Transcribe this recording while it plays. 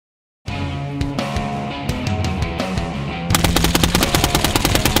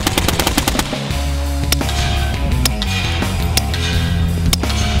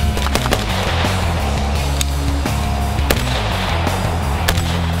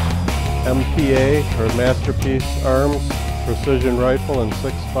MPA, or Masterpiece Arms Precision Rifle in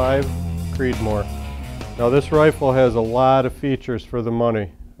 6.5 Creedmoor. Now this rifle has a lot of features for the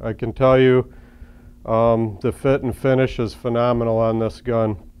money. I can tell you the fit and finish is phenomenal on this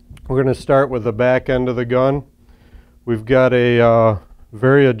gun. We're going to start with the back end of the gun. We've got a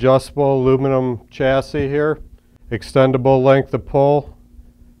very adjustable aluminum chassis here, extendable length of pull,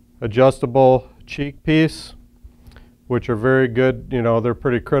 adjustable cheek piece, which are very good, you know, they're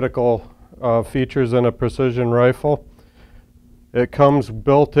pretty critical features in a precision rifle. It comes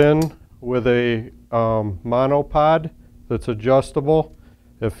built in with a monopod that's adjustable.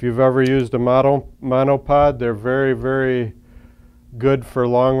 If you've ever used a monopod, they're very, very good for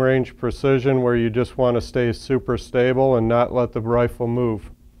long-range precision where you just want to stay super stable and not let the rifle move.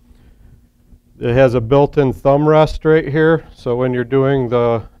 It has a built-in thumb rest right here, so when you're doing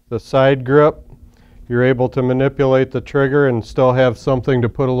the side grip, you're able to manipulate the trigger and still have something to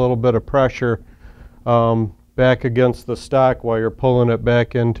put a little bit of pressure back against the stock while you're pulling it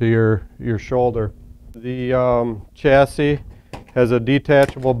back into your shoulder. The chassis has a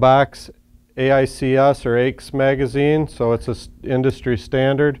detachable box AICS or AICS magazine, so it's an industry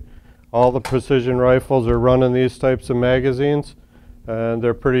standard. All the precision rifles are running these types of magazines, and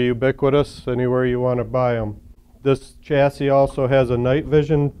they're pretty ubiquitous anywhere you want to buy them. This chassis also has a night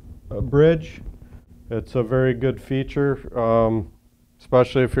vision bridge. It's a very good feature,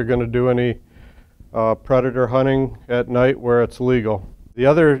 especially if you're going to do any predator hunting at night where it's legal. The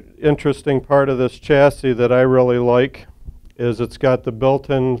other interesting part of this chassis that I really like is it's got the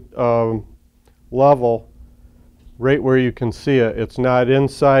built-in level right where you can see it. It's not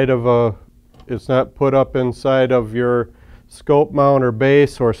inside of it's not put up inside of your scope mount or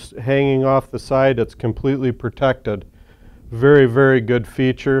base or hanging off the side. It's completely protected. Very, very good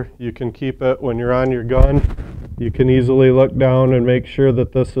feature. You can keep it when you're on your gun. You can easily look down and make sure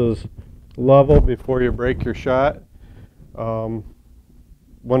that this is level before you break your shot. One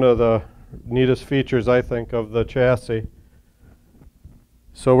of the neatest features, I think, of the chassis.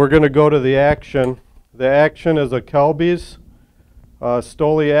 So we're going to go to the action. The action is a Kelby's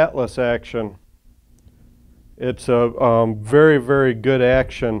Stoli Atlas action. It's a very, very good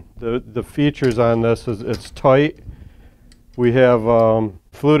action. The features on this is it's tight. We have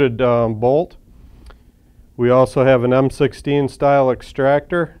fluted bolt. We also have an M16 style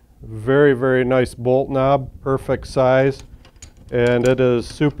extractor. Very, very nice bolt knob, perfect size, and it is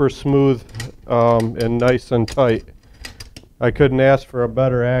super smooth and nice and tight. I couldn't ask for a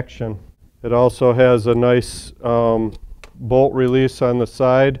better action. It also has a nice bolt release on the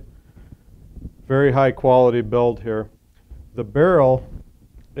side. Very high quality build here. The barrel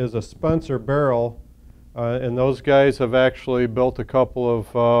is a Spencer barrel, and those guys have actually built a couple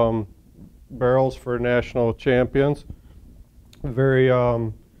of barrels for national champions. Very,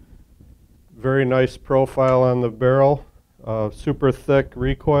 very nice profile on the barrel. Super thick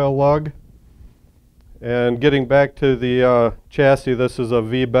recoil lug. And getting back to the chassis, this is a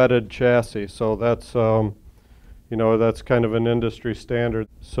V-bedded chassis, so that's you know, that's kind of an industry standard.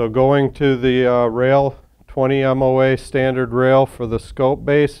 So going to the rail, 20 MOA standard rail for the scope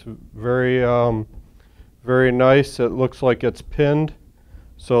base, very very nice. It looks like it's pinned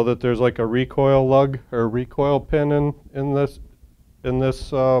so that there's like a recoil lug or recoil pin in this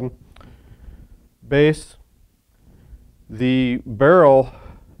base. The barrel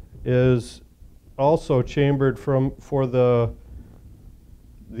is also chambered for the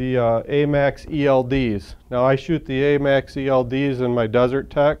AMAX ELDs. Now I shoot the AMAX ELDs in my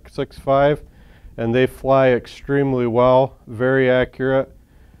Desert Tech 6.5, and they fly extremely well, very accurate,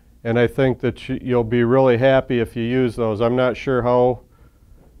 and I think that you'll be really happy if you use those. I'm not sure how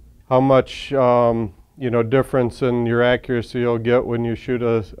much you know, difference in your accuracy you'll get when you shoot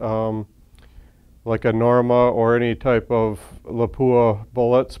a like a Norma or any type of Lapua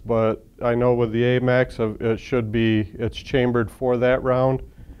bullets, but I know with the AMAX it's chambered for that round,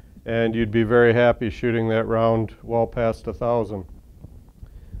 and you'd be very happy shooting that round well past 1,000.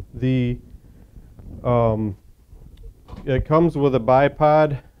 It comes with a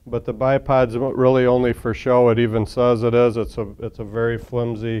bipod, but the bipod's really only for show. It even says it is. It's a very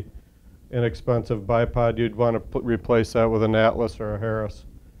flimsy, inexpensive bipod. You'd want to replace that with an Atlas or a Harris.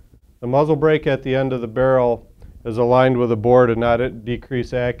 The muzzle brake at the end of the barrel is aligned with the bore to not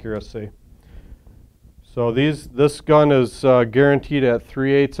decrease accuracy. So this gun is guaranteed at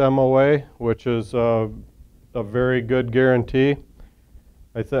 3/8 MOA, which is a very good guarantee.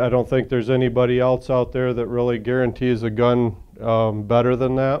 I don't think there's anybody else out there that really guarantees a gun better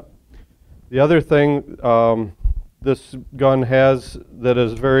than that. The other thing this gun has that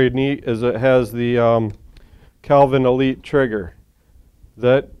is very neat is it has the Kelvin Elite trigger.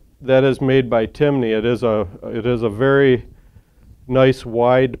 That that is made by Timney. It is a very nice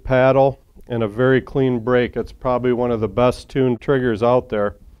wide paddle and a very clean break. It's probably one of the best tuned triggers out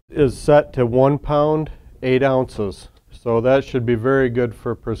there. It is set to 1 pound, 8 ounces. So that should be very good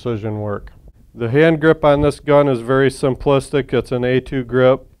for precision work. The hand grip on this gun is very simplistic. It's an A2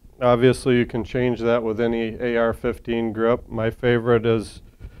 grip. Obviously you can change that with any AR-15 grip. My favorite is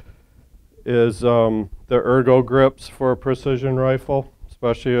the ergo grips for a precision rifle,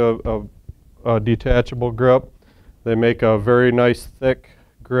 especially a detachable grip. They make a very nice thick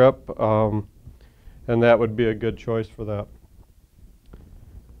grip, and that would be a good choice for that.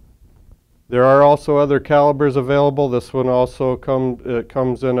 There are also other calibers available. This one also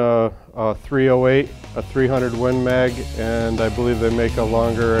comes in a 308, a 300 Win Mag, and I believe they make a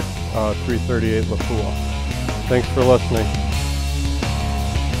longer 338 Lapua. Thanks for listening.